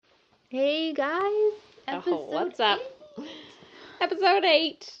Hey guys, episode what's up? 8. Episode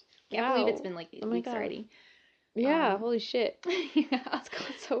 8. Can't believe it's been like 8 weeks God. already. Yeah, holy shit. Yeah. It's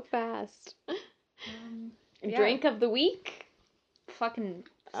gone so fast. Yeah. Drink of the week? Fucking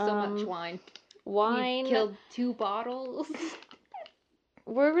so much wine. Wine. You killed 2 bottles.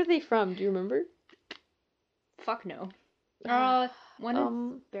 Where were they from? Do you remember? Fuck no. One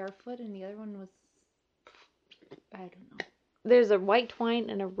is barefoot and the other one was, I don't know. There's a white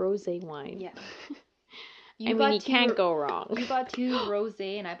wine and a rosé wine. Yeah. You can't go wrong. You bought 2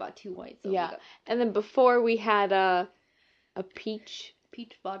 rosé and I bought 2 white. So yeah. And then before we had a peach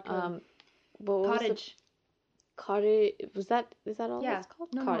vodka. What was cottage. Cottage. Is that all Yeah. it's called?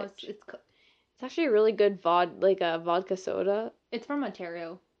 No, cottage. it's actually a really good vodka soda. It's from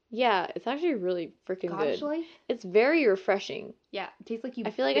Ontario. Yeah, it's actually really freaking good. Light? It's very refreshing. Yeah, it tastes like you. I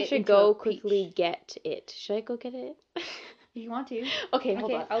feel like I should go quickly get it. Should I go get it? If you want to. Okay,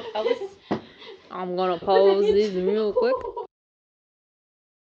 hold on. I'll just. I'm gonna pause these real quick.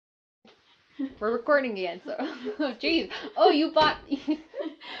 We're recording again, so. Oh, jeez. Oh, you bought. You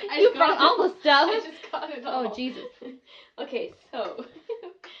brought all the stuff. I just got it all. Oh, Jesus. Okay, so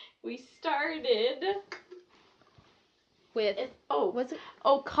we started with. What's it?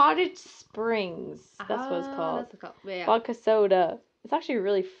 Oh, Cottage Springs. That's what it's called. That's what it's called. Yeah. Vodka soda. It's actually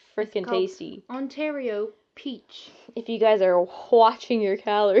really freaking tasty. Ontario Peach. If you guys are watching your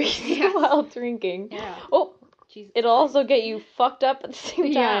calories while drinking. Yeah. Oh, Jesus. It'll also get you fucked up at the same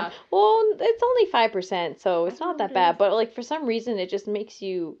time. Yeah. Well, it's only 5%, so it's not that bad. But like for some reason, it just makes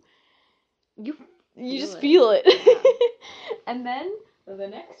you. You just feel it. Yeah. And then the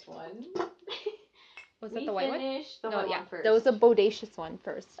next one. Was that the white one? The no, white yeah. one first. That was a bodacious one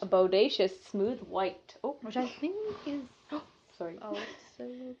first. A bodacious smooth white. Oh, which I think is. Sorry.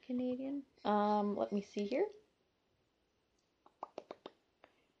 Also Canadian. Let me see here.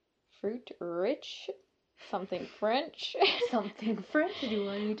 Fruit rich. Something French. Something French. Do you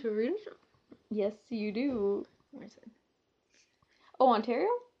want me to read it? Yes, you do. Where is it? Oh, Ontario?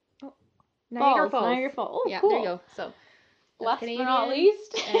 Oh, Niagara Falls. Niagara Falls. Oh, yeah, cool. there you go. So, last Canadian, but not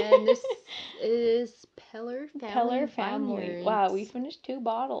least. and this is Peller Family. Vineyards. Wow, we finished 2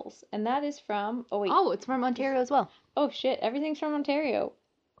 bottles. And that is from... Oh, wait. Oh, it's from Ontario as well. Oh, shit. Everything's from Ontario.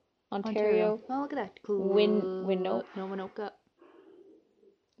 Ontario. Oh, look at that. Cool. Winoka.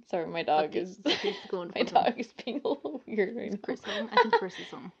 Sorry, my dog is... my dog is being a little weird right now. Chris home? I think Chris is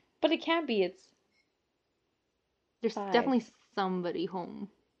home. But it can't be. It's... There's 5. definitely somebody home.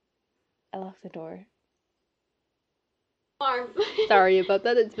 I locked the door. Sorry about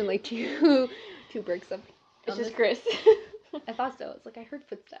that. It's been like two breaks up. It's just Chris. I thought so. It's like I heard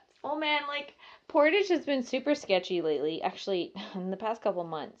footsteps. Oh man, like Portage has been super sketchy lately. Actually, in the past couple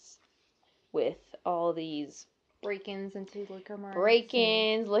months, with all these break-ins into liquor marts.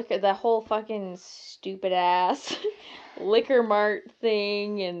 Liquor, the whole fucking stupid ass liquor mart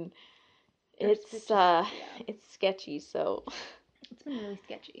thing, and it's sketchy. So it's been really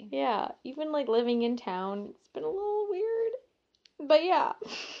sketchy. Yeah, even like living in town, it's been a little weird. But yeah,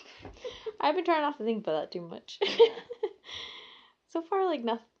 I've been trying not to think about that too much. So far, like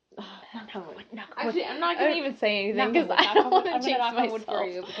nothing. Actually, I'm not gonna even say anything because I don't want to jinx myself for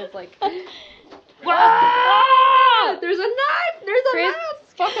you because like. Ah! There's a knife! There's a Chris,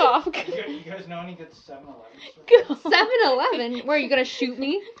 knife! Fuck off. You guys know any good 7-Elevens? 7-Eleven? Where, are you gonna shoot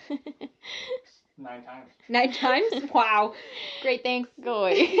me? 9 times. 9 times? Wow. Great, thanks. Go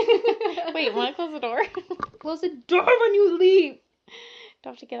away. Wait, wanna close the door? Close the door when you leave! Do I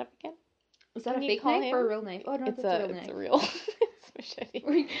have to get up again? Is that a fake knife or a real knife? Oh no, it's a real knife. It's a real it's a machete.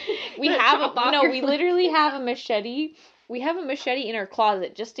 We literally have a machete. We have a machete in our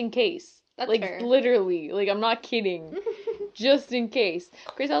closet just in case. That's like fair. Literally, like I'm not kidding. Just in case.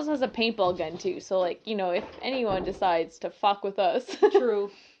 Chris also has a paintball gun too, so like, you know, if anyone decides to fuck with us. True.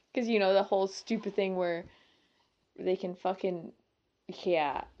 Because, you know, the whole stupid thing where they can fucking,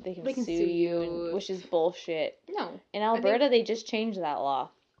 they can sue you, which is bullshit. No. In Alberta, they just changed that law.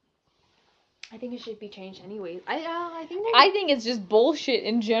 I think it should be changed anyways. I think it's just bullshit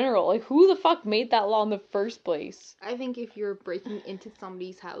in general. Like, who the fuck made that law in the first place? I think if you're breaking into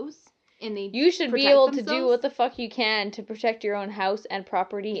somebody's house and you should be able to do what the fuck you can to protect your own house and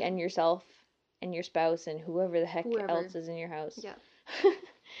property and yourself and your spouse and whoever the heck else is in your house. Yeah.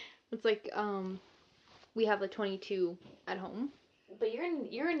 It's like we have a 22 at home. But you're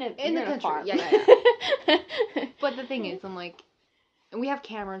in the country. Farm. Yeah. But the thing is, I'm like, and we have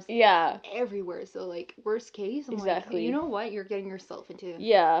cameras. Yeah. Everywhere. So like, worst case, I'm like, you know what? You're getting yourself into.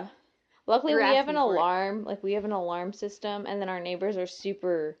 Yeah. Luckily, we have an alarm. Like, we have an alarm system, and then our neighbors are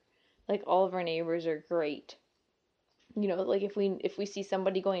super. Like, all of our neighbors are great. you know, like if we see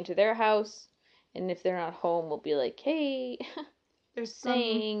somebody going to their house, and if they're not home, we'll be like, hey, There's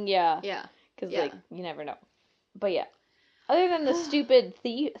saying, yeah. Yeah. Because, Yeah. like, you never know. But, yeah. Other than the stupid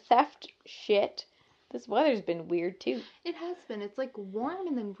theft shit, this weather's been weird, too. It has been. It's, like, warm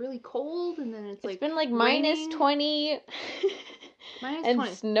and then really cold, and then it's been, like, minus raining. 20 Minus and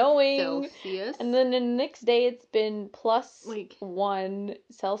 20 snowing. Celsius. And then the next day it's been plus like 1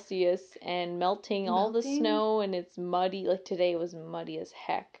 Celsius and melting all the snow, and it's muddy. Like, today it was muddy as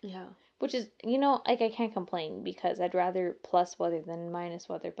heck. Yeah. Which is, you know, like, I can't complain because I'd rather plus weather than minus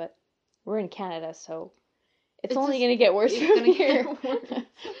weather, but we're in Canada, so it's only going to get worse from here.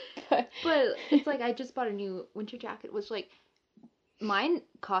 But it's like I just bought a new winter jacket, which, like, mine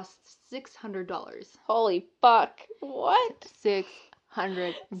costs $600. Holy fuck. What? $600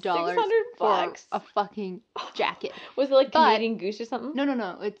 for a fucking jacket. Was it like Canadian Goose or something?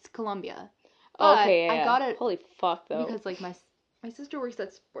 No, it's Columbia. But okay, yeah. I got it. Holy fuck, though. Because, like, my sister works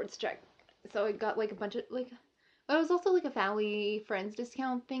at Sports Check, so I got, like, a bunch of, like, it was also, like, a family friends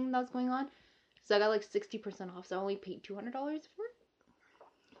discount thing that was going on. So I got, like, 60% off, so I only paid $200 for it.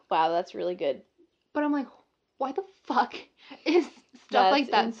 Wow, that's really good. But I'm like, why the fuck is stuff like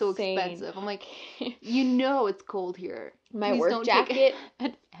that so expensive? I'm like, you know it's cold here. My work jacket.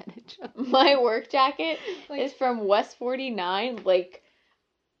 Advantage of my work jacket is from West 49. Like,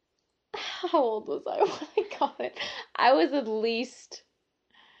 how old was I when I got it? I was at least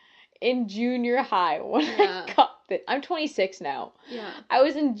in junior high when I got it. I'm 26 now. Yeah. I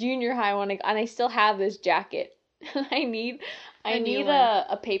was in junior high and I still have this jacket. I need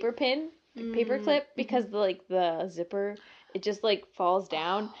a paper pin, paper clip, because the zipper, it just like falls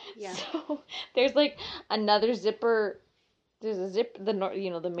down. Yeah. So there's like another zipper. There's a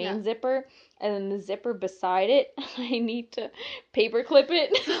the main zipper, and then the zipper beside it. I need to paper clip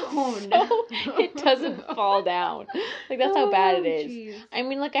it so it doesn't fall down. Like, that's how bad it is. Geez. I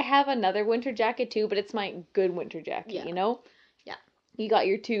mean, like, I have another winter jacket too, but it's my good winter jacket, you know? Yeah. You got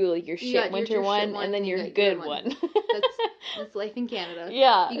your two, like your shit winter one, and then your good one. That's life in Canada.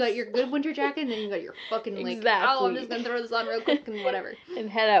 Yeah. You got your good winter jacket, and then you got your fucking, like, oh, I'm just gonna throw this on real quick and whatever. And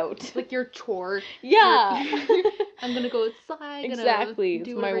head out. It's like your chore. Yeah. I'm gonna go outside. Exactly. It's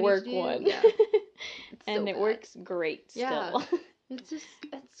my work one. Yeah. And it works great still. Yeah. It's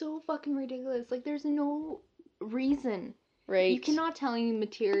so fucking ridiculous. Like, there's no reason. Right. You cannot tell me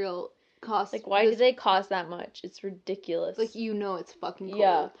material costs. Like, why do they cost that much? It's ridiculous. Like, you know it's fucking cold.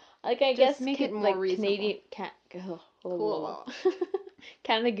 Yeah. Like, I guess make it more like reasonable. Canadian Cool.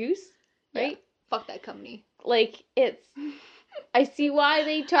 Canada Goose, right? Yeah. Fuck that company. Like, it's I see why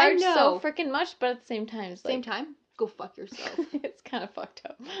they charge so freaking much, but at the same time, it's same time, go fuck yourself. It's kind of fucked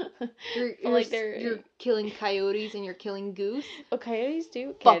up. You're killing coyotes and you're killing goose. Oh, coyotes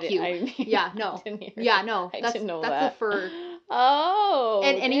do? Fuck you. Yeah, no. Yeah, no. I didn't know that. That's a fur. Oh.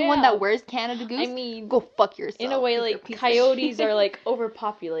 And anyone that wears Canada Goose, I mean, go fuck yourself. In a way, like, coyotes are, like,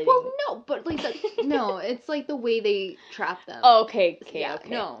 overpopulating. Well, no, but, like, no, it's, like, the way they trap them. Oh, okay.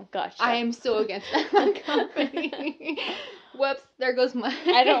 No. Gotcha. I am so against that company. Whoops, there goes my...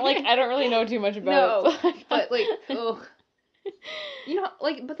 I don't really know too much about it. So but, like, ugh. You know,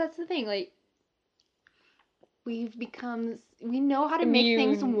 like, but that's the thing, like, we know how to make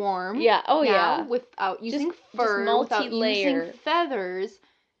things warm. Yeah. Oh, yeah. Without using fur, without using feathers.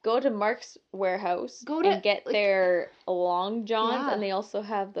 Go to Mark's warehouse and get their long johns, and they also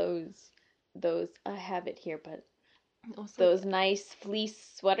have those. I have it here, but those nice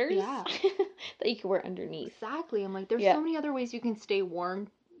fleece sweaters. Yeah. that you can wear underneath. Exactly. I'm like, there's so many other ways you can stay warm.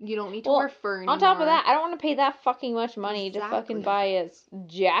 You don't need to wear fur anymore. On top of that, I don't want to pay that fucking much money to fucking buy a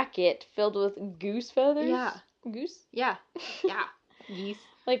jacket filled with goose feathers. Yeah. Goose? Yeah. Yeah. Geese.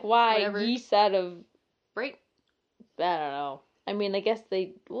 Like, why Whatever. Geese out of... Right. I don't know. I mean, I guess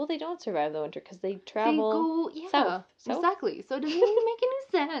they don't survive the winter because they travel south. So? Exactly. So it doesn't even make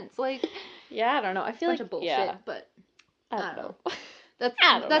any sense. Like... Yeah, I don't know. I feel like... Bunch of bullshit, but... I don't know.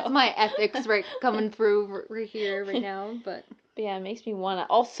 That's my ethics coming through right here, right now, but yeah, it makes me want to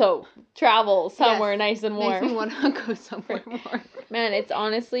also travel somewhere nice and warm. Makes me want to go somewhere warm. Man, it's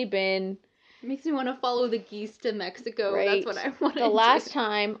honestly been... Makes me want to follow the geese to Mexico. Right. That's what I want to do. The last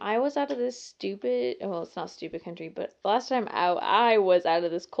time I was out of this stupid... Well, it's not stupid country, but the last time I was out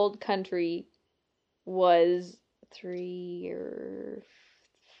of this cold country was 3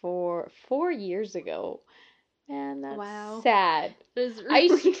 or 4 years ago. Man, that's sad. Really I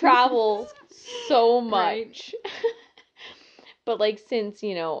used to travel so much. Right. But, like, since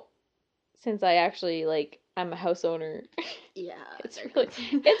I actually, like, I'm a house owner. Yeah. It's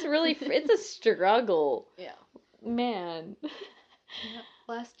a struggle. Yeah. Man. Yeah.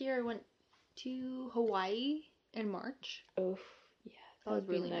 Last year I went to Hawaii in March. Oof. Yeah. That was that'd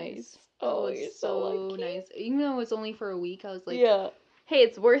be really nice. Oh, That was you're so lucky. nice. Even though it was only for a week, I was like, yeah. Hey,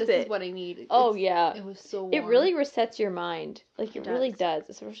 it's worth this it. is what I need. Oh, It's- yeah. It was so warm. It really resets your mind. Like, it It really does. does.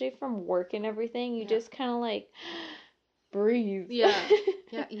 Especially from work and everything. You Yeah. just kind of like breathe. Yeah.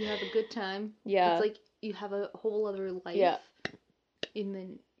 Yeah, you have a good time. Yeah. It's like you have a whole other life. Yeah. And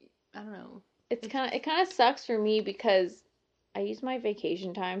then, I don't know. It kind of sucks for me because I use my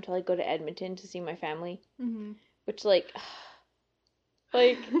vacation time to like go to Edmonton to see my family, Mm-hmm. which like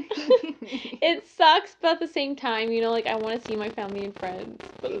it sucks, but at the same time, you know, like I want to see my family and friends,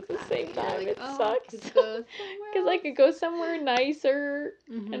 but at the same time, it sucks because I could go somewhere nicer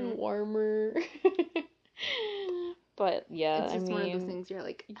Mm-hmm. and warmer. But yeah, It's I just mean, one of those things you're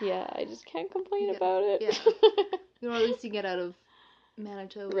like, yeah, I just can't complain Yeah, about it. you know, at least you get out of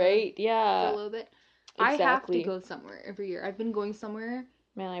Manitoba Right? for a Yeah. little bit. I have to Exactly. go somewhere every year. I've been going somewhere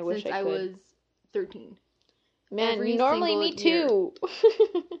Man, I wish since I I could. was 13. Man, every normally me single too.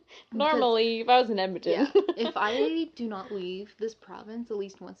 Normally, if I was in Edmonton. Yeah. If I do not leave this province at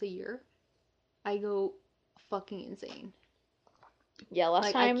least once a year, I go fucking insane. Yeah, last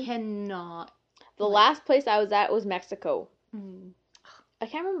Like, time, I cannot. the like- last place I was at was Mexico. Mm. I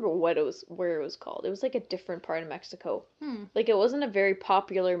can't remember where it was called. It was like a different part of Mexico. Hmm. Like it wasn't a very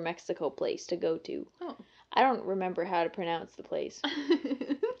popular Mexico place to go to. Oh. I don't remember how to pronounce the place.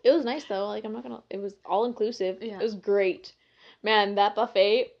 It was nice though. Like it was all inclusive. Yeah. It was great. Man, that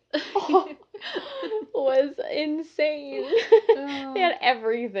buffet was insane. Oh, They had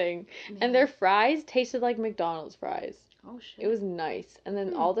everything. man. And their fries tasted like McDonald's fries. Oh shit. It was nice. And then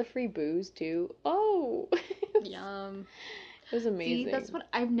Hmm. all the free booze too. Oh. Yum. It was amazing. See, that's what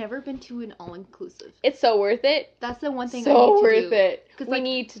I've never been to an all-inclusive. It's so worth it. That's the one thing I So need to worth do. it. 'Cause, We like-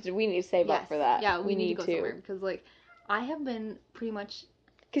 need to save up for that. Yeah, we need to go somewhere because like I have been pretty much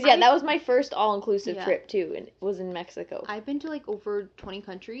Because yeah, I- that was my first all-inclusive Yeah. trip too, and it was in Mexico. I've been to like over 20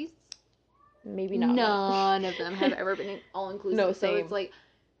 countries. Maybe not. None of them have ever been all-inclusive. No, So same. it's like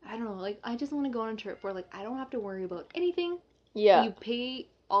I don't know, like I just want to go on a trip where like I don't have to worry about anything. Yeah. You pay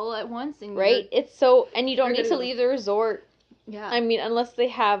all at once and Right? It's so, and you don't you're need to gonna go. leave the resort. Yeah. I mean, unless they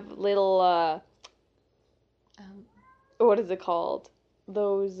have little, Um, what is it called?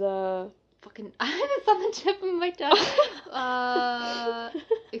 Those, fucking it's on the tip of my tongue.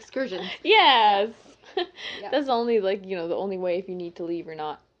 Excursions. Yes. Yeah. That's only like, you know, the only way if you need to leave or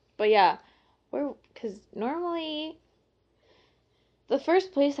not. But yeah, because normally the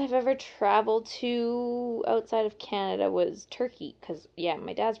first place I've ever traveled to outside of Canada was Turkey. Because, yeah,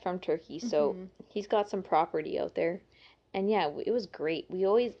 my dad's from Turkey, so Mhm. he's got some property out there. And yeah, it was great. We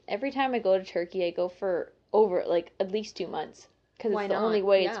always, every time I go to Turkey, I go for over like at least 2 months. Because Why it's the not? only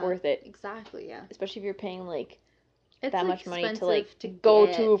way it's Yeah. worth it. Exactly. Yeah. Especially if you're paying like It's that much money to expensive like to go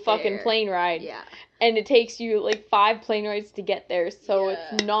get to a fucking there. plane ride. Yeah. And it takes you like 5 plane rides to get there, so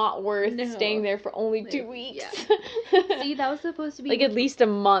Yeah. it's not worth No. staying there for only Like, 2 weeks. See, that was supposed to be like at least a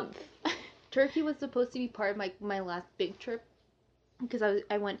month. Turkey was supposed to be part of my last big trip because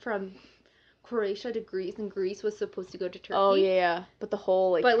I went from Croatia to Greece and Greece was supposed to go to Turkey. Oh yeah, but the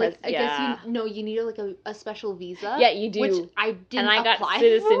whole like But like I yeah. guess you needed like a special visa. Yeah, you do. Which I didn't and I got apply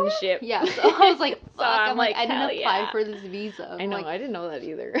citizenship. For. Yeah, so I was like, fuck. So I'm like, I hell didn't apply yeah. for this visa. I know, Like, I didn't know that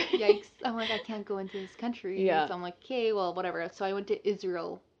either. yikes. I'm like, I can't go into this country. Yeah. So I'm like, okay, well, whatever. So I went to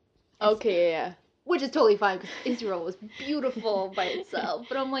Israel. Okay, yeah. Which is totally fine because Israel was beautiful by itself.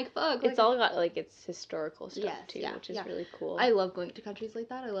 But I'm like, fuck. It's like, all got like its historical stuff Yes, too, yeah, which is yeah. really cool. I love going to countries like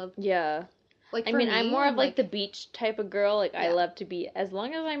that. I love yeah. like. I for mean, I'm me, more of I'm like the beach type of girl. Like I Yeah. love to be as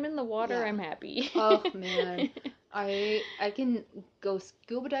long as I'm in the water, Yeah. I'm happy. Oh man, I can go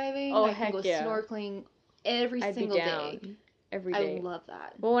scuba diving. Oh, I can heck go yeah. snorkeling every I'd be single down day. every I day. love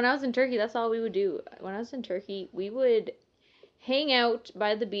that. Well, when I was in Turkey, that's all we would do. When I was in Turkey, we would hang out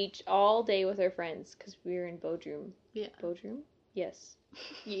by the beach all day with our friends because we were in Bodrum. Yeah. Bodrum? Yes.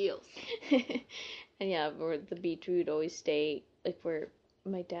 Yes. And yeah, where the beach, we would always stay, like where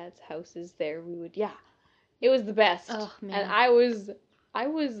my dad's house is there. We would, yeah. It was the best. Oh man. And I was,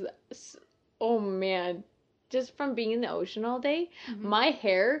 oh man. Just from being in the ocean all day, Mhm. my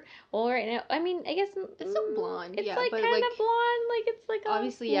hair, well, right now, I mean, I guess It's still blonde, It's yeah, like but, kind like, of blonde, like it's like a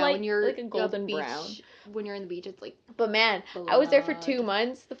Obviously, yeah. light- When you're like a golden beach, brown. when you're in the beach, it's like But man, I was there for blonde. 2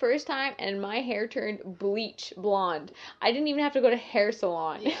 months the first time, and my hair turned bleach blonde. I didn't even have to go to hair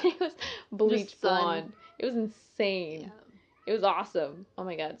salon. Yeah. It was bleach sun. blonde. It was insane. Yeah. It was awesome. Oh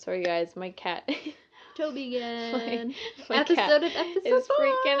my god, sorry guys, my cat. Toby again. my cat episode of episode is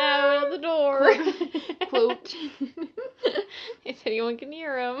freaking out of the door. Quote. If anyone can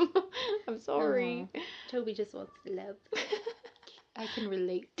hear him, I'm sorry. Toby just wants love. I can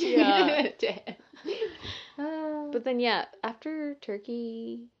relate. Yeah. to him. But then yeah, after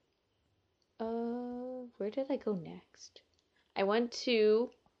Turkey, where did I go next? I went to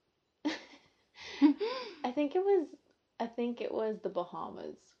I think it was the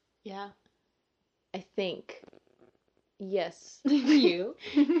Bahamas. Yeah. I think. Yes. You.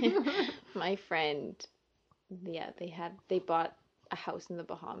 My friend, yeah, they bought a house in the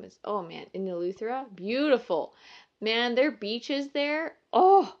Bahamas. Oh man, in Eleuthera, beautiful. Man, their beaches there,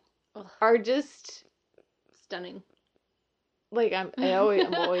 Ugh. are just Stunning. like I'm always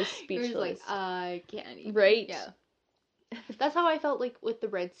You're speechless. just like, I can't even. Right? Yeah. That's how I felt like with the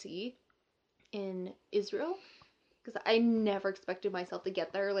Red Sea in Israel. Because I never expected myself to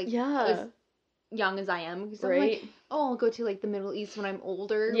get there, like, Yeah. as young as I am. Because I'm Right? like, oh, I'll go to, like, the Middle East when I'm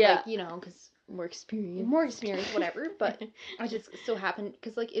older. Yeah. Like, you know, because More experience. more experience, whatever. But I just so happened,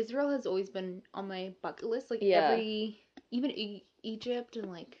 because, like, Israel has always been on my bucket list. Like, Yeah. even Egypt and,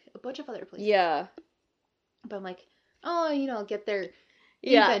 like, a bunch of other places. Yeah. But I'm like, oh, you know, I'll get there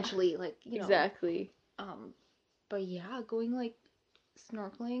Yeah. eventually. Like, you know. Exactly. But yeah, going, like,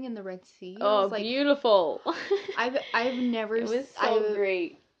 snorkeling in the Red Sea. Oh, was, like, beautiful. I've never. It was so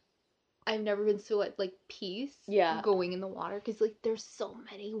great. I've never been so at like peace. Yeah. Going in the water because like there's so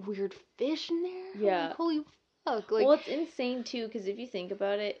many weird fish in there. Yeah. Like, holy fuck! Like, Well, it's insane too, because if you think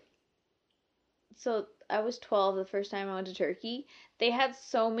about it, so I was 12 the first time I went to Turkey. They had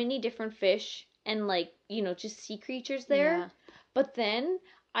so many different fish and like, you know, just sea creatures there. Yeah. But then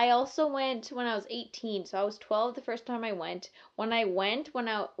I also went when I was 18. So I was 12 the first time I went. I went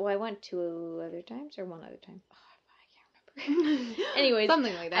two other times or one other time. Oh, I can't remember. Anyways,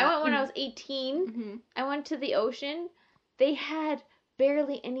 something like that. I went when I was 18. Mm-hmm. I went to the ocean. They had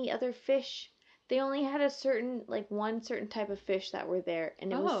barely any other fish. They only had one certain type of fish that were there,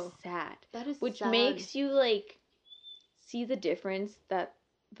 and it was sad. That is Which sad. makes you like see the difference that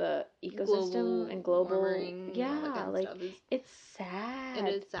the ecosystem and global warming and all that kind of like stuff is, it's sad. it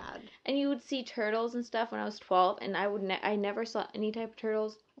is sad. And you would see turtles and stuff when I was 12, and I never saw any type of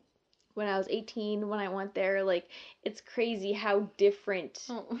turtles when I was 18 when I went there. Like, it's crazy how different.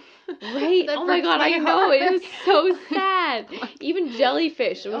 Oh. Right? That Oh my breaks god, my I know. heart. It was so sad. Even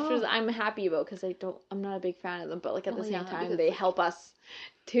jellyfish, which Oh. I'm happy about because I'm not a big fan of them, but like at the Well, same yeah, time because, they like- help us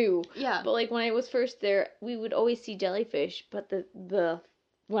too. Yeah. But like when I was first there, we would always see jellyfish, but the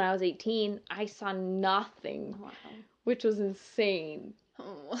when I was 18, I saw nothing, Wow. which was insane.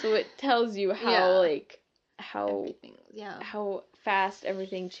 Oh. So it tells you how Yeah. like how Everything. Yeah. how fast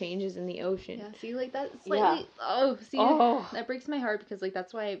everything changes in the ocean. Yeah. See, like that slightly. Oh, see, Oh. that breaks my heart because like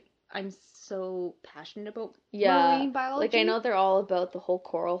that's why I'm so passionate about Yeah. marine biology. Like I know they're all about the whole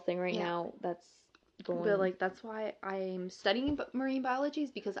coral thing right Yeah. now. That's going But like that's why I'm studying marine biology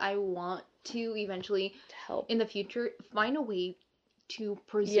is because I want to eventually to help. in the future find a way to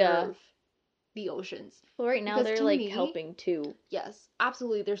preserve Yeah. the oceans. Well, right now because they're to like me- helping too. Yes,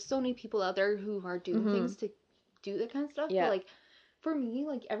 absolutely. There's so many people out there who are doing Mhm. things to do that kind of stuff. Yeah. But like for me,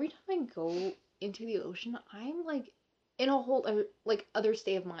 like every time I go into the ocean, I'm like in a whole like other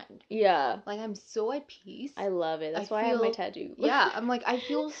state of mind. Yeah. Like I'm so at peace. I love it. That's I why I have my feel- tattoo. Yeah, I'm like I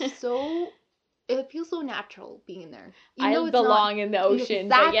feel so. It feels so natural being in there. Even though I it's not- belong in the ocean,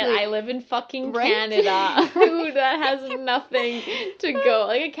 but yet Exactly. I live in fucking Right? Canada. Dude, that has nothing to go.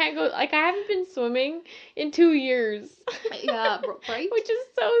 Like, I can't go. Like, I haven't been swimming in 2 years. Yeah, right. Which is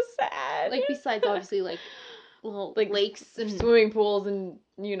so sad. Like besides obviously like well Like, lakes and swimming pools and,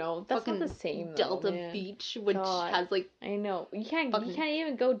 you know, that's fucking not the same, though, Delta man. Beach, which God. has like I know. You can't Fucking-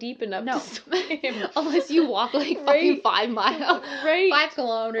 even go deep enough no, to swim. unless you walk like fucking Right? 5 miles, Right? 5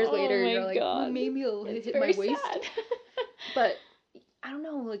 kilometers Oh later, my you're like God. maybe it'll It's hit very my waist. sad. But I don't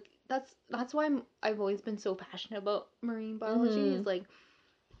know, like that's why I've always been so passionate about marine biology. Mhm. Is like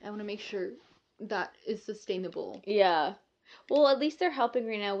I want to make sure that is sustainable. Yeah. Well, at least they're helping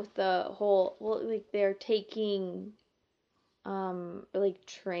right now with the whole, well, like they're taking like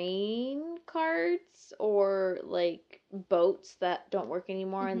train carts or like boats that don't work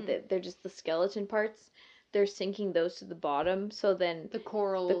anymore and Mhm. they're just the skeleton parts. They're sinking those to the bottom so then The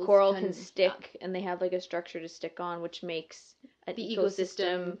coral can stick and they have like a structure to stick on, which makes an The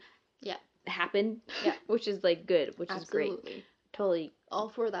ecosystem yeah. happen. Yeah. Which is like good, which is great. Absolutely. Totally. All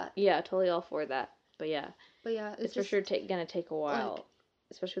for that. Yeah, totally all for that. But yeah. But yeah, It's just, for sure gonna take a while, like-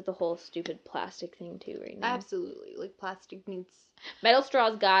 especially with the whole stupid plastic thing too right now. Absolutely. Like plastic needs Metal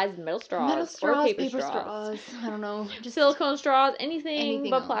straws, guys, metal straws, metal straws, or paper straws. I don't know. Just Silicone straws, anything Anything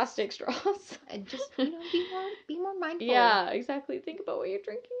but else. plastic straws. and just be more mindful. Yeah, exactly. Think about what you're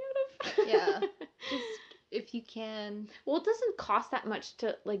drinking out of. Yeah. Just if you can. Well, it doesn't cost that much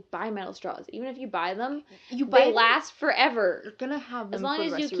to like buy metal straws. Even if you buy them, You buy they them, last forever. you're gonna have them As long for the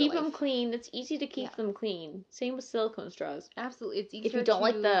as you rest of your keep them life. clean, it's easy to keep Yeah. them clean. Same with silicone straws. Absolutely, it's easier If you don't to...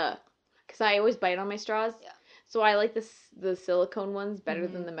 like the, because I always bite on my straws. Yeah. So I like the silicone ones better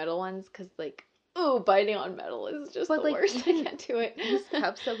than Mhm. the metal ones because like, ooh, biting on metal is just But, the like, worst. I even can't do it. these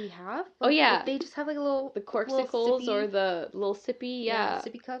cups that we have. Oh, yeah. they just have like a little The little corksicles sippy- or the little sippy, yeah.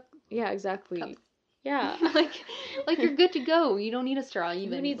 sippy cup. Yeah, exactly. Cups. Yeah. like you're good to go. You don't need a straw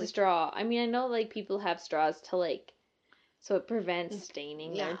even. Who needs a like, straw? I mean, I know like people have straws to like, so it prevents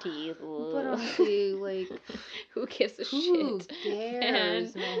staining their Yeah. teeth. But honestly, like, who gives a who shit?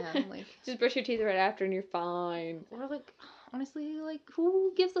 cares, man? Like, Just brush your teeth right after and you're fine. or like, honestly, like,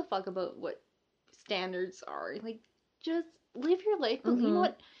 who gives a fuck about what standards are? Like, just live your life. But you Mhm. know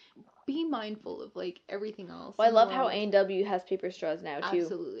what? Be mindful of like everything else. Well, I in the love how world. A&W has paper straws now too.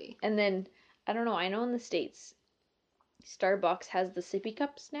 Absolutely. And then I don't know. I know in the States, Starbucks has the sippy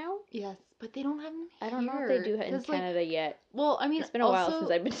cups now. Yes, but they don't have them I don't know if they do it in 'cause, like, Canada yet. well, I mean, It's been a while also,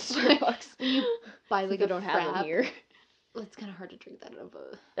 since I've been to Starbucks. when you buy like They a don't have frap, them here. well, it's kind of hard to drink that out of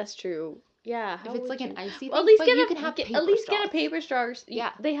a. That's true. Yeah. If it's like an icy Well, at thing, least but get you a can have paper at least get a straws. paper straw.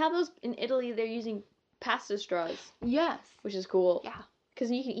 Yeah. They have those in Italy. They're using pasta straws, Yes. which is cool. Yeah. Because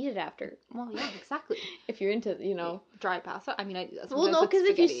you can eat it after Well, yeah, exactly. if you're into, you know. Dry pasta. I mean, I do that. Well, sometimes no, with because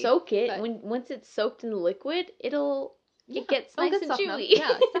if you spaghetti, soak it, but- once it's soaked in the liquid, it gets it'll nice get and soft enough. chewy.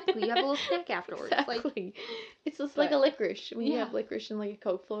 Yeah, exactly. You have a little snack afterwards. Exactly. Like, It's just like a but- licorice when you yeah. have licorice in like a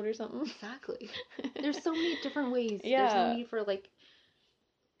Coke float or something. exactly. There's so many different ways. There's Yeah. no need for like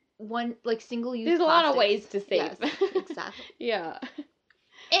one like single use. There's a lot of ways to save. Yes, exactly. Yeah.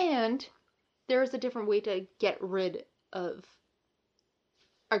 And there's a different way to get rid of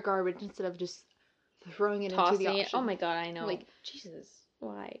our garbage instead of just throwing it into Tossing the it. ocean. Oh my god, I know. Like- Jesus.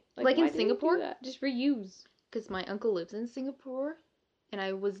 Why? Like in why do we do Singapore? that? Just reuse. Because my uncle lives in Singapore, and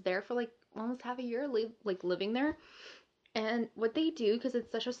I was there for like almost half a year, living there. And what they do, because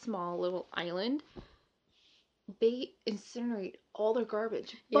it's such a small little island, they incinerate all their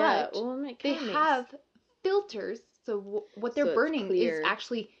garbage. Yeah. But Well, it they kinda makes- have filters, so what they're So it's burning clear. is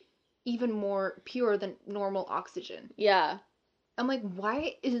actually even more pure than normal oxygen. Yeah. I'm like,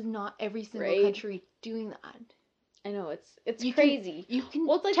 why is not every single Right. country doing that? I know it's You can- crazy. You can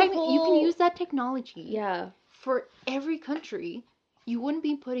Well, it's like the you can whole- use that technology. Yeah. For every country, you wouldn't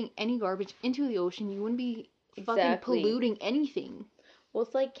be putting any garbage into the ocean. You wouldn't be fucking Exactly. polluting anything. Well,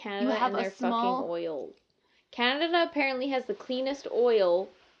 it's like Canada have and a their small- fucking oil. Canada apparently has the cleanest oil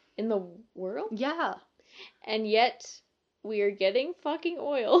in the world, Yeah. and yet we are getting fucking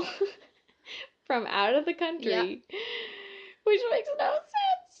oil from out of the country, Yeah. which makes no sense.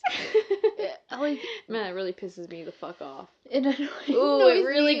 Like, Man, it really pisses me the fuck off. it Ooh, annoys it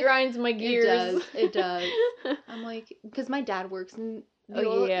really me. grinds my gears. does, it does. I'm like, because my dad works in the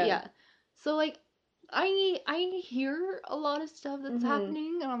Oh, oil, yeah. So like, I hear a lot of stuff that's Mhm.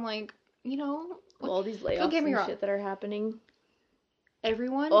 happening, and I'm like, you know, Well, all these layoffs Don't get me and wrong. shit that are happening.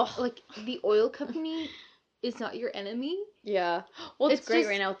 everyone, Ugh. like the oil company is not your enemy. Yeah. Well, it's, It's great just-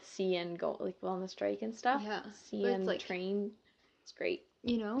 right now with CN go like on the strike and stuff. Yeah, but CN it's like- train. It's great.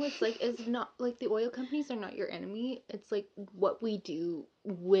 You know, it's like, it's not like the oil companies are not your enemy. It's like what we do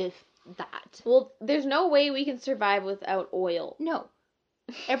with that. Well, there's no way we can survive without oil. No,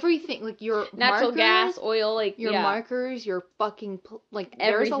 everything like your Natural markers, gas, oil, like your yeah, markers, your fucking like.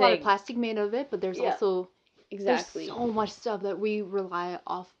 There's a lot of Everything. plastic made of it, but there's Yeah. also exactly. there's so much stuff that we rely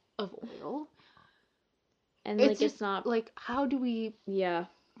off of oil. And It's like just it's not like, how do we yeah,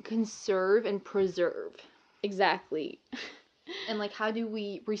 conserve and preserve, exactly. and like how do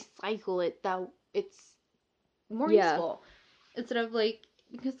we recycle it that it's more Yeah. useful instead of like,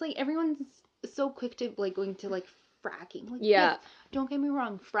 because like everyone's so quick to like going to like fracking. Like, Yeah. yes, don't get me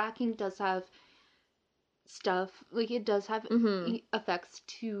wrong, fracking does have stuff, like it does have Mhm. effects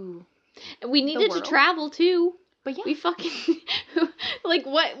to, And we needed to world. travel too. but yeah, We fucking like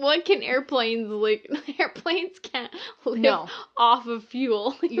what can airplanes like airplanes can't live No. off of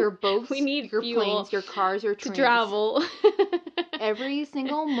fuel. your boats, We need your fuel planes, your cars, your to trains, travel. every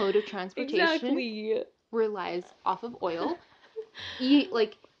single mode of transportation Exactly. relies off of oil.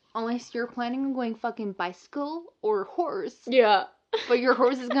 Like, unless you're planning on going fucking bicycle or horse, Yeah. but your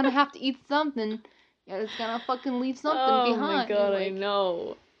horse is gonna have to eat something, and it's gonna fucking leave something Oh behind. my god, I like,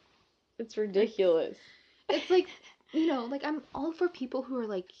 know. It's ridiculous. It's like, you know, like I'm all for people who are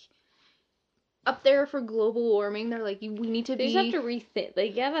like up there for global warming. They're like, we need to They be. just have to rethink. They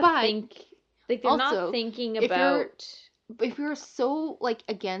gotta But think. Like they're also, not thinking if you're- about. If you're so like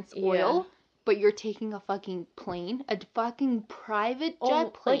against Yeah. oil, but you're taking a fucking plane, a fucking private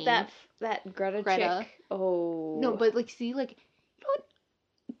jet plane. Like that Greta chick. Oh. No, but like, see, like, you know what?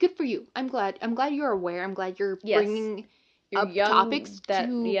 Good for you. I'm glad you're aware. I'm glad you're Yes. bringing You're up young, topics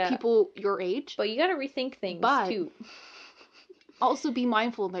to people your age. But you gotta rethink things But too. Also be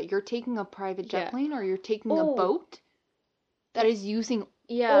mindful that you're taking a private jet Yeah. plane or you're taking a boat that is using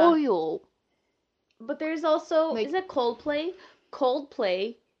Yeah. oil. But there's also, Like- is it Coldplay?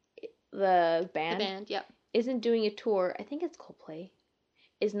 Coldplay, the band, Yeah. isn't doing a tour. I think it's Coldplay.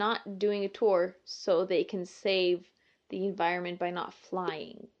 Is not doing a tour so they can save the environment by not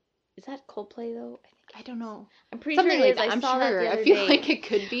flying. Is that Coldplay though? I don't know. I'm pretty Something sure it like is. that. I I'm saw sure. that the other I feel day. like it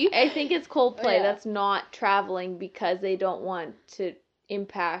could be. I think it's Coldplay Yeah. that's not traveling because they don't want to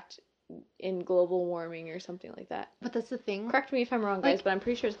impact in global warming or something like that. But that's the thing. Correct me if I'm wrong, guys, Like- but I'm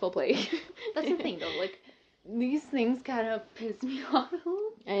pretty sure it's Coldplay. That's the thing though. Like, these things kind of piss me off a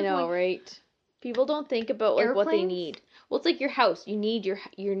little. I know, Like, right? People don't think about like what they Airplanes? need. Well, it's like your house. You need your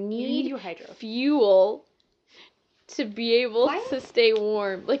You need your hydro. fuel to be able Why? to stay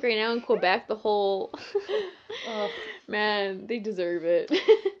warm. Like right now in Quebec, the whole Ugh, man, they deserve it.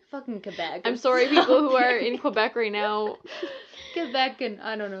 fucking Quebec. I'm sorry, people who are in Quebec right now, Quebec and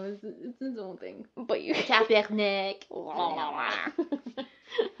I don't know. It's its own thing. but you. Tabernacle. Oh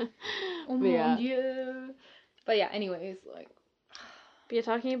But yeah. mon dieu. But yeah, anyways, like. But you're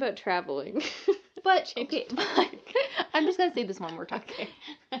talking about traveling. But Change okay, the I'm just gonna say this one more time. Okay.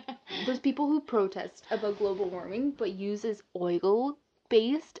 There's people who protest about global warming, but uses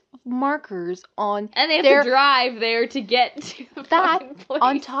oil-based markers on And they have They're- to drive there to get to the that fucking place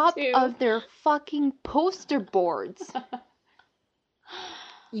on top too. of their fucking poster boards.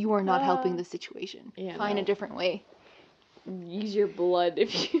 You are not helping the situation. Yeah, Find a no. different way. Use your blood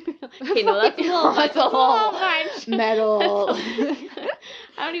if you. Okay, no, that's a little. That's a little much. Metal.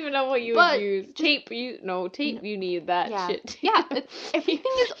 I don't even know what you But would use. Tape. Tape. You need that Yeah. shit. too. Yeah,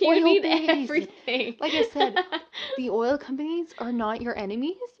 everything is You need oil-based. everything. Like I said, the oil companies are not your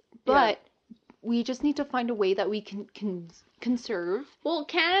enemies, but we just need to find a way that we can conserve well,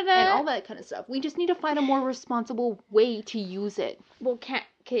 Canada. and all that kind of stuff. We just need to find a more responsible way to use it. Well, okay,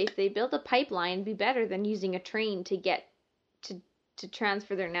 if they build a pipeline, it'd be better than using a train to get to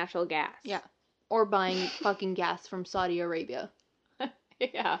transfer their natural gas. Yeah. Or buying fucking gas from Saudi Arabia.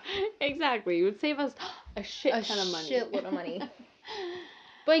 Yeah, exactly. It would save us a shit A ton of money. shitload of money.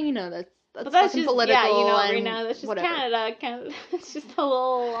 But you know, that's But that's fucking just political. yeah, you know, right and now that's just whatever. Canada. Canada. It's just a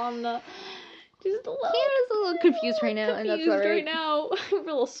little on the, just a little. Canada's a little confused right now, and that's confused alright. right now. We're a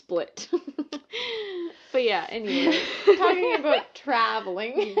little split. But yeah, anyway, talking about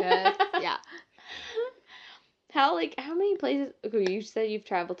traveling. Yes, yeah. How many places? Okay, you said you've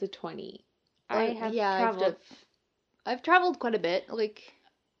traveled to 20. I have traveled. I've traveled quite a bit. Like,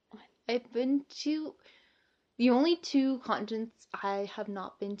 I've been to the only two continents I have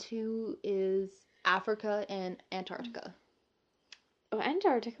not been to is Africa and Antarctica. Oh,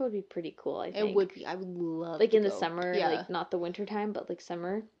 Antarctica would be pretty cool. I think It would be. I would love like to in the go. summer, Yeah. like not the winter time, but like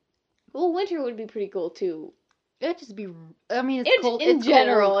summer. Well, winter would be pretty cool too. It'd just be. I mean, it's It- cold. in it's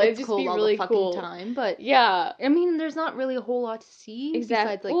general, cold, it'd it's just cold be all really the fucking cool. time. But Yeah, I mean, there's not really a whole lot to see.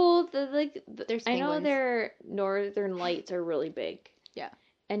 exactly. Besides, like, Well, there's I know penguins. their northern lights are really big. Yeah.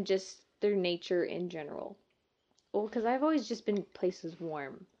 And just their nature in general. Well, because I've always just been places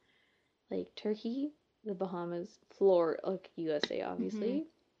warm, like Turkey, the Bahamas, Florida, like USA, obviously.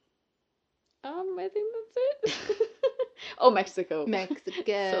 I think that's it. Oh, Mexico. Mexico.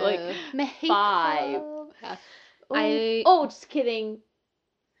 So, like, Mexico. 5. Yeah. Just kidding.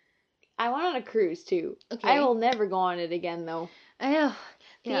 I went on a cruise too. Okay. I will never go on it again though. I know.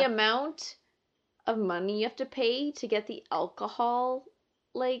 The amount of money you have to pay to get the alcohol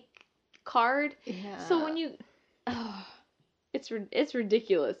like card. Yeah. So when you it's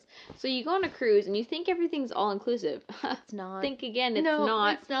ridiculous. So you go on a cruise and you think everything's all inclusive. it's not. Think again, it's no,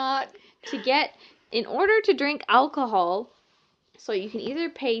 not. It's not. In order to drink alcohol, so you can either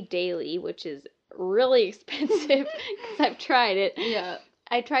pay daily, which is really expensive because I've tried it. Yeah.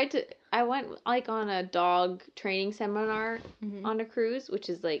 I went like on a dog training seminar Mhm. on a cruise, which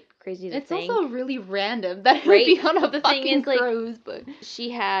is like crazy to It's think. also really random that it Right? would be on a The thing fucking is, like, cruise, but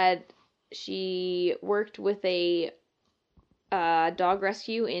She worked with a dog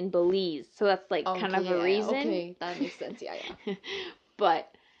rescue in Belize, so that's like kind of a reason. Okay, that makes sense. Yeah, yeah.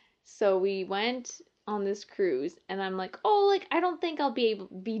 But so we went on this cruise, and I'm like, oh, like I don't think I'll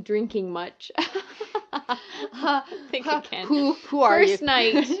be drinking much. Think again. Who are First you?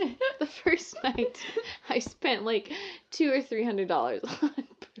 night, the first night, I spent like $200 or $300 on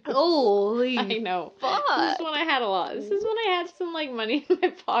Holy I know. fuck. This is when I had a lot. This is when I had some like money in my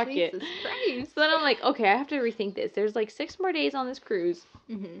pocket. Jesus Christ. So then I'm like, okay, I have to rethink this. There's like 6 more days on this cruise.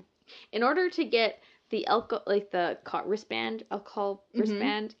 Mm-hmm. In order to get the alcohol wristband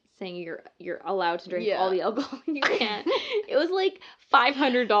saying you're allowed to drink all the alcohol you can, it was like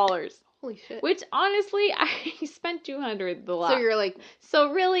 $500. Holy shit. Which honestly, I spent $200 the last. So you're like,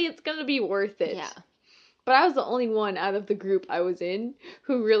 so really, it's gonna be worth it. yeah. But I was the only one out of the group I was in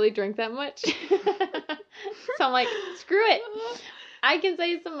who really drank that much. So I'm like, screw it. I can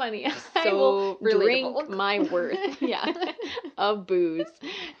save some money. I will relatable. drink my worth of booze.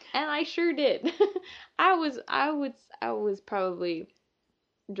 And I sure did. I was probably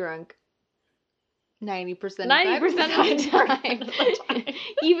drunk 90% 90% of the time.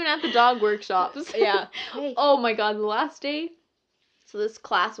 Even at the dog workshops. Yeah. Hey. Oh my god, the last day. So this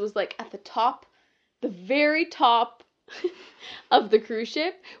class was like at the top, the very top of the cruise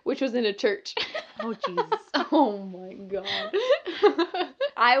ship, which was in a church. Oh Jesus. Oh my god.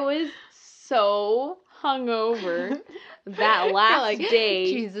 I was so hungover that last day.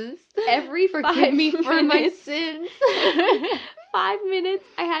 Jesus. Every Forgive 5 me for my minutes, sins. 5 minutes,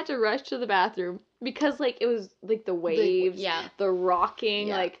 I had to rush to the bathroom because like it was like the waves, the rocking,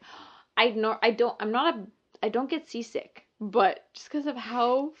 like I don't get seasick, but just because of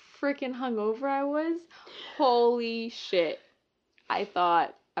how freaking hungover I was, holy shit, I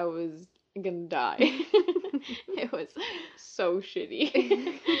thought I was gonna die. It was so shitty.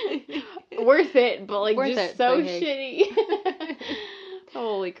 Worth it, but like Worth just it, so but hey. shitty.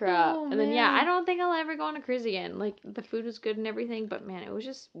 Holy crap. Oh, and then, man. I don't think I'll ever go on a cruise again. Like, the food was good and everything, but man, it was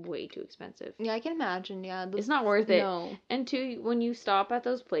just way too expensive. Yeah, I can imagine. Yeah, It's not worth it. No. And two, when you stop at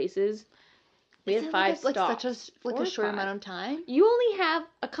those places, we had Isn't it 5 like stops. such a short amount of time. You only have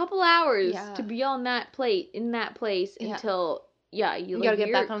a couple hours Yeah. to be on that in that place until, you gotta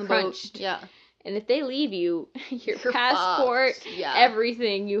get back on the crunched. boat. Yeah. And if they leave you, your You're passport, fucked. Yeah.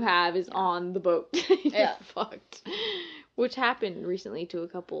 everything you have is on the boat. You're Yeah. fucked. Which happened recently to a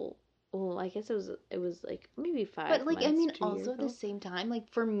couple. Well, I guess it was like maybe 5 But like, I months, mean, 2 years also at ago. the same time, like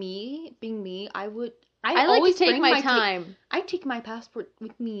for me, being me, I like to take my time. I take my passport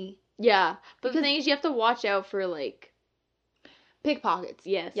with me. Yeah, but the Because- thing is, you have to watch out for like Pickpockets.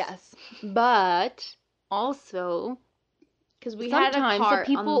 yes, Yes. But also, because we had a sometimes car the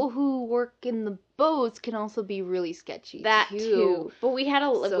people who work in the boats can also be really sketchy. that too. But we had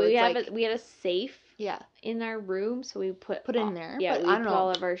So we it's had a safe Yeah. in our room, so we put Put it in there. Yeah, but we I don't put know. all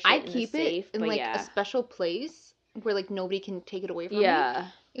of our shit I in the keep safe, it in but like yeah. a special place where like nobody can take it away from me. Yeah.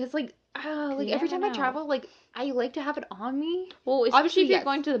 It's like like you every never time I know. travel, like I like to have it on me. Well, especially Obviously, if you're yes.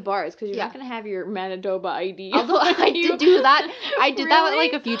 going to the bars, because you're Yeah. not gonna have your Manitoba ID. Although on I you. did do that. I did that Really?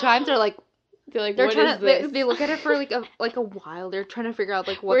 like a few times. They're like They're they're what trying is to this? they look at it for like a while. They're trying to figure out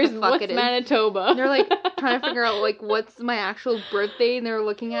like what Where's the fuck what's it is. Manitoba? And they're like trying to figure out like what's my actual birthday, and they're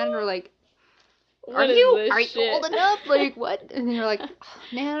looking at it and they're like, Are What is you this shit? old enough? Like what? And you're like, oh,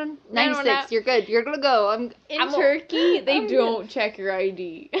 man, Man, we're 96. not- You're good. You're gonna go. In I'm Turkey, they I'm don't check your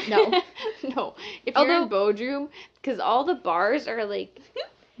ID. No. No. If you're in Bodrum, because all the bars are like,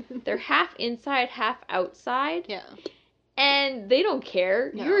 they're half inside, half outside, Yeah. and they don't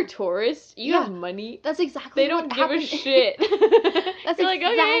care. No. You're a tourist. You Yeah. have money. That's exactly They don't what give happened. a shit. That's You're like,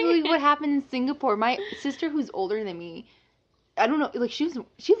 exactly okay. what happened in Singapore. My sister, who's older than me, I don't know, like she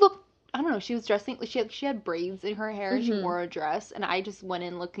looked, I don't know, she was dressing, like she had braids in her hair, and she Mhm. wore a dress, and I just went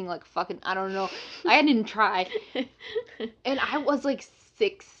in looking like fucking, I don't know, I didn't try, and I was like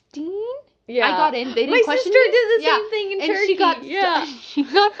 16. Yeah. I got in. They didn't My question sister me. did the Yeah. same thing in And Turkey. she got yeah. she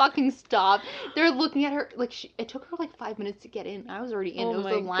got fucking stopped. They're looking at her like it took her like 5 minutes to get in. I was already in. Oh it was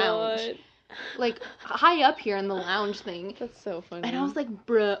my the lounge, god. like high up here in the lounge thing. That's so funny. And I was like,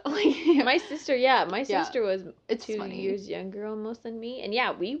 bruh, like my sister, my sister was It's 2 funny. years younger almost than me, and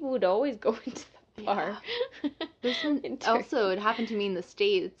yeah, we would always go into the bar. There's some, In Turkey. also it happened to me in the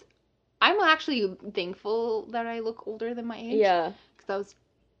States. I'm actually thankful that I look older than my age. Yeah. Because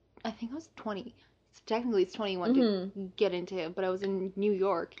I think I was 20. So technically it's 21 to get into it, but I was in New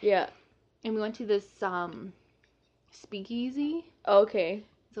York. Yeah. And we went to this speakeasy. Okay.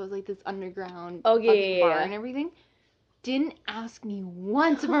 So it was like this underground Oh, yeah, fucking yeah, bar yeah. and everything. Didn't ask me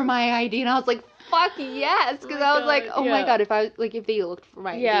once for my ID, and I was like, "Fuck yes!" Because Oh my I was like, God, "Oh my yeah. god!" If they looked for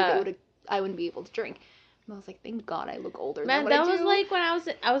my ID, Yeah. I wouldn't be able to drink. And I was like, "Thank God I look older." Man, than what that I was do. like when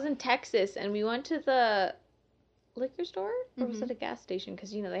I was in Texas and we went to the liquor store, or was Mhm. it a gas station?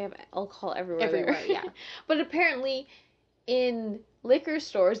 Because they have alcohol everywhere. Everywhere, there. yeah. But apparently, in liquor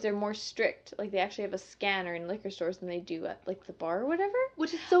stores, they're more strict. Like, they actually have a scanner in liquor stores than they do at, like, the bar or whatever.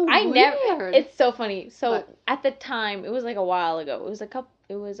 Which is so I weird. never. It's so funny. So But- at the time, it was like a while ago.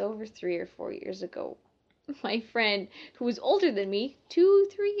 It was over 3 or 4 years ago. My friend, who was older than me,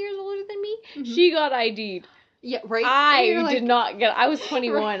 2-3 years older than me, Mhm. she got ID'd. Yeah, right? I And you're like, did not get. I was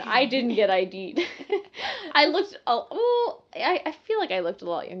 21. Right. I didn't get ID'd. I looked. I feel like I looked a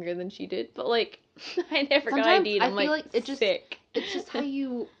lot younger than she did, but like I never got Sometimes ID'd. I I'm feel like, like it just- sick. It's just how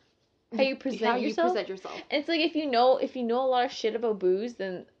you present yourself. yourself. It's like if you know a lot of shit about booze,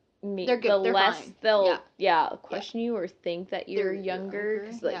 then They're good. the They're less fine. they'll Yeah. question you or think that you're They're younger.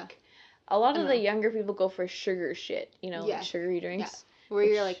 younger, 'Cause, like yeah. a lot I of know. the younger people go for sugar shit, Yeah. like sugary drinks. Where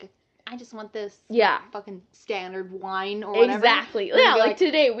Which- you're like, I just want this Yeah. fucking standard wine or whatever. Exactly. And you'd Yeah, be like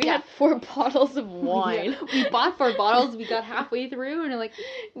today we yeah. had 4 bottles of wine. Yeah. We bought 4 bottles, we got halfway through, and you're like,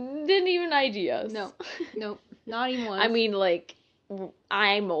 Didn't even ID us. No. nope, not even once. I mean, like,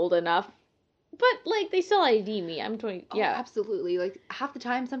 I'm old enough, but like they still ID me. I'm 20. Oh, Yeah, absolutely. Like, half the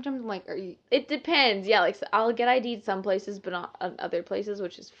time, sometimes I'm like, are you... it depends. Yeah, like so I'll get ID'd some places, but not other places,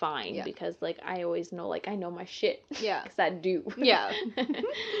 which is fine Yeah. because like I always know, like I know my shit. Yeah. Because I do. Yeah.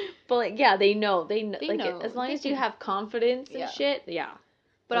 But like, yeah, they know. They know. They Like, know. as long They as you can- have confidence and Yeah. shit, yeah.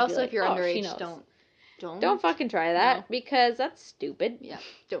 But They'll be also, like, if you're "Oh, she underage, knows." don't. Don't fucking try that No. because that's stupid. Yeah,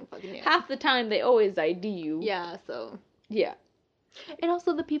 don't fucking do it. Half the time they always ID you. Yeah, so... Yeah. And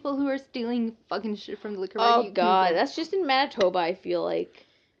also the people who are stealing fucking shit from the liquor Oh store. god, that's just in Manitoba. I feel like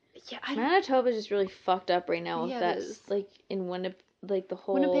Yeah, Manitoba's just really fucked up right now with Yeah, it that. is. Like in Winnipeg, like the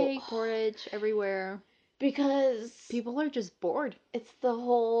whole Winnipeg, Portage, everywhere. because People are just bored. it's the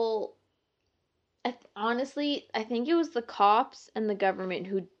whole. Honestly, I think it was the cops and the government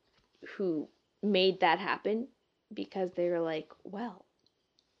who made that happen because they were like, well,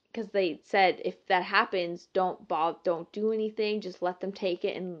 because they said if that happens, don't do anything, just let them take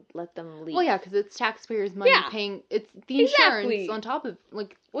it and let them leave. Well, yeah, because it's taxpayers' money Yeah. paying. It's the insurance Exactly. on top of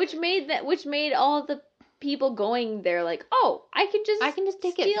like. Which made all the people going there like, oh, I can just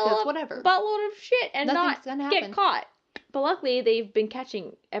take it steal because a whatever. buttload of shit and Nothing's not gonna get happen. caught. But luckily, they've been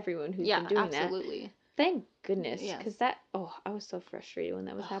catching everyone who's Yeah, been doing absolutely. that. Thank goodness, Yes. because I was so frustrated when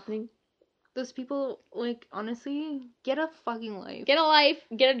that was happening. Those people, like, honestly, get a fucking life. Get a life,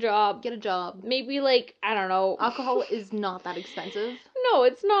 get a job, Get a job. maybe like I don't know. Alcohol is not that expensive. No,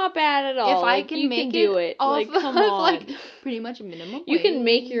 it's not bad at all. If I Like, can you make do it it, off like come of, on. like, pretty much minimum You can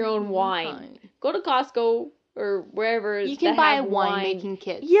make wage, your own wine. fine. Go to Costco or wherever. You can that buy have wine making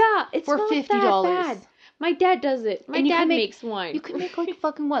kits. Yeah, it's for not $50. that bad. My dad does it. My And you dad can make- makes wine. You can make like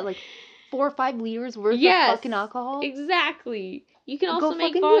fucking what, like 4 or 5 liters worth Yes, of fucking alcohol. Exactly. You can Go also make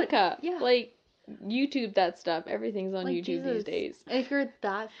fucking do it. vodka. Yeah. Like YouTube that stuff. Everything's on Like, YouTube Jesus. these days. And if you're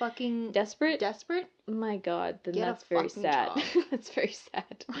that fucking Desperate? desperate, My God, then Get a that's very fucking sad. job. That's very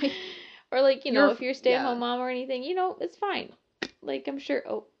sad. Like, Or like, you know, you're- if you're a stay-at-home yeah. mom or anything, you know, it's fine. Like I'm sure.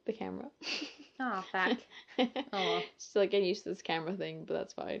 Oh, the camera. oh fuck. Oh. Just like getting used to this camera thing, but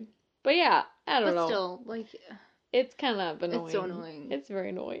that's fine. But yeah, I don't But know. still, like, It's kind of annoying. it's so annoying. It's very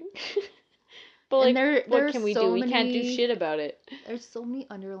annoying. But And like, there what are can we so do? We can't do many- shit about it. There's so many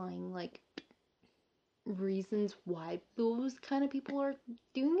underlying like reasons why those kind of people are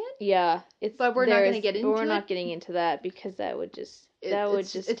doing it. Yeah, it's. But we're not gonna get but we're into not it? getting into that because that would just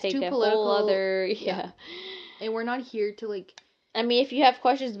It's take too a political. whole other. Yeah. Yeah. And we're not here to like. I mean, if you have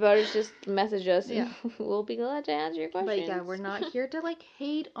questions about it, just message us. Yeah. And we'll be glad to answer your questions. But yeah, we're not here to like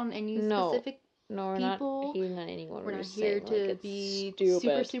hate on any No. specific. No, we're people. not hating on anyone. We're not just here saying, to like, it's be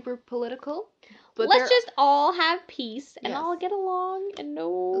stupid. super political. But Let's just all have peace and Yes. all get along and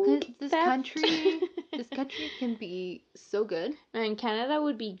no. because this theft. country, this country can be so good. And Canada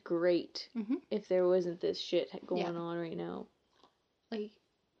would be great Mhm. if there wasn't this shit going Yeah. on right now. Like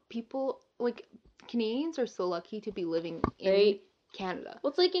people, like Canadians are so lucky to be living in Right. Canada Well,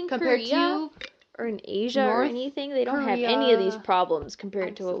 it's like in compared Korea to or in Asia or North anything, they don't have any of these Korea. problems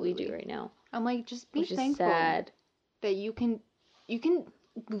compared to what we do Absolutely. right now, I'm like just be which is thankful sad. that you can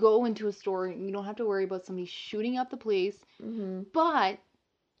go into a store and you don't have to worry about somebody shooting up the place. Hmm But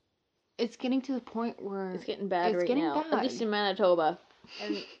it's getting to the point where It's getting bad It's right getting now. bad. At least in Manitoba,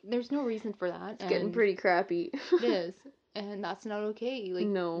 and there's no reason for that. it's getting and pretty crappy. It is, and that's not okay. Like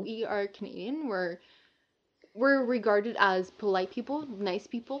No. we are Canadian. We're regarded as polite people, nice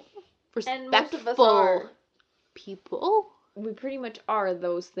people, And respectful most of us are. people. We pretty much are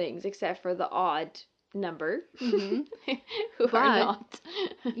those things, except for the odd number Mhm. who But- are not.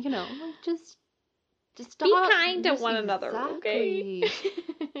 You know, like just Be stop. kind to Just one another, okay?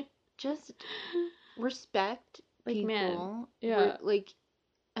 exactly. Just respect Like, people. man, yeah. Like,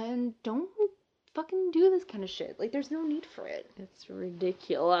 and don't fucking do this kind of shit. Like, there's no need for it. It's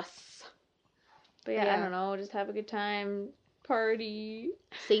ridiculous. But yeah, I Yeah. don't know. Just have a good time. Party.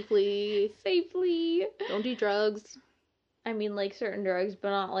 Safely. Don't do drugs. I mean, like certain drugs, but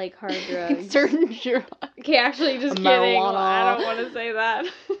not like hard drugs. Certain drugs. Okay, actually, just kidding. Marijuana. I don't want to say that.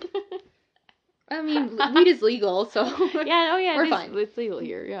 I mean, weed is legal, so. Yeah, We're fine. It's legal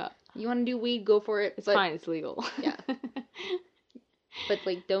here, yeah. You want to do weed, go for it. It's fine, it's legal. Yeah. But,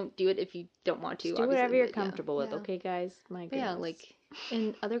 like, don't do it if you don't want to. Just do whatever obviously, you're but yeah. comfortable with, Yeah. okay, guys? My But goodness. yeah, like,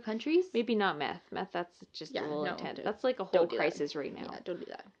 in other countries. Maybe not meth. Meth, that's just Yeah, a little no, intense. dude. That's like a whole Don't do that. crisis right now. Yeah, don't do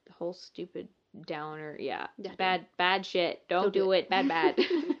that. The whole stupid downer. Yeah. Yeah, Bad shit. Don't do it. Bad.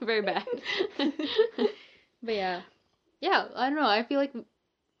 Very bad. But yeah. Yeah, I don't know. I feel like,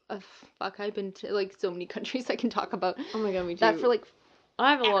 fuck, I've been to, like, so many countries I can talk about. Oh my god, me too. That for, like,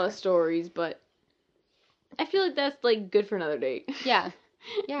 I have a lot of stories, but I feel like that's like good for another day. yeah.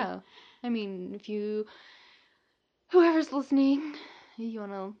 Yeah. I mean, whoever's listening, you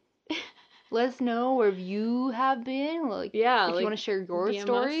want to let us know where you have been. Like, Yeah, if like, you want to share your DM us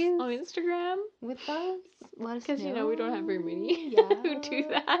stories on Instagram, with us, let us know. because you know we don't have very many Yeah. who do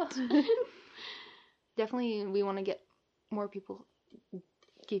that. Definitely, we want to get more people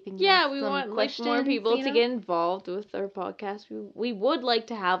keeping. Yeah, us we some want like questions, more people you to know? get involved with our podcast. We would like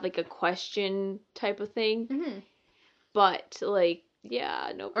to have like a question type of thing, Mhm. but like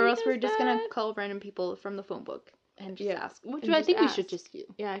yeah, nobody Or else does we're just gonna that. call random people from the phone book and just Yeah. ask, which And I just think we ask. should just do.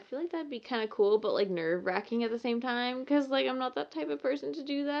 Yeah, I feel like that'd be kind of cool, but like nerve wracking at the same time because like I'm not that type of person to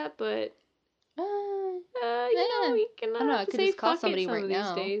do that, but. You know, we can I don't know, I have to could say just call fuck it somebody some right of these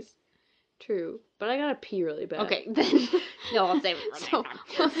now. days. True, but I gotta pee really bad. Okay, then no, I'll save it. So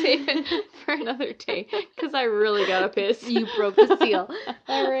we'll save it for another day because I really gotta piss. You broke the seal.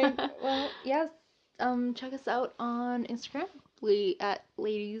 All right. Well, yes. Check us out on Instagram. Ladies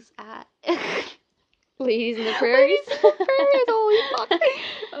in the prairies. Holy fuck.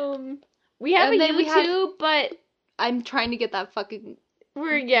 We have a And then we have- YouTube, but I'm trying to get that fucking.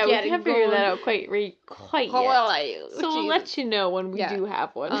 we getting can't figure that going. out quite yet. So we'll let you know when we Yeah. do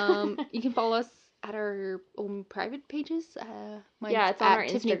have one. You can follow us at our own private pages. Mine's yeah, it's on at our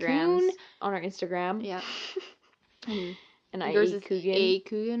Tiffany Instagrams. Kuhn. On our Instagram. Yeah. And I Yours A is Coogan. A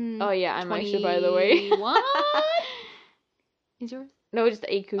Coogan. Oh yeah, I'm Aisha, by the way. What? Is yours? No, just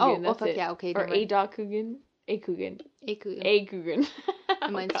A Coogan. Oh, That's fuck it. yeah, okay. Or never A mind. dot Coogan. A Coogan. A Coogan. A Coogan.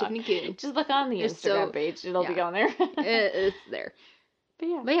 And mine's God. Tiffany Kuhn. Just look on the It's Instagram so- page. It'll be yeah. on there. It's there.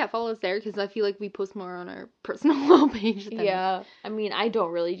 But But yeah, follow us there because I feel like we post more on our personal page. Than yeah. I mean, I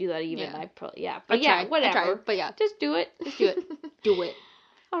don't really do that even. Yeah. I probably I But yeah, try, whatever. but yeah, Just do it. just do it. Do it.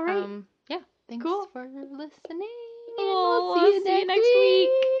 All right. Yeah. Thanks Cool. for listening. Oh, We'll see you next week.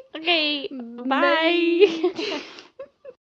 Okay. Bye. Bye.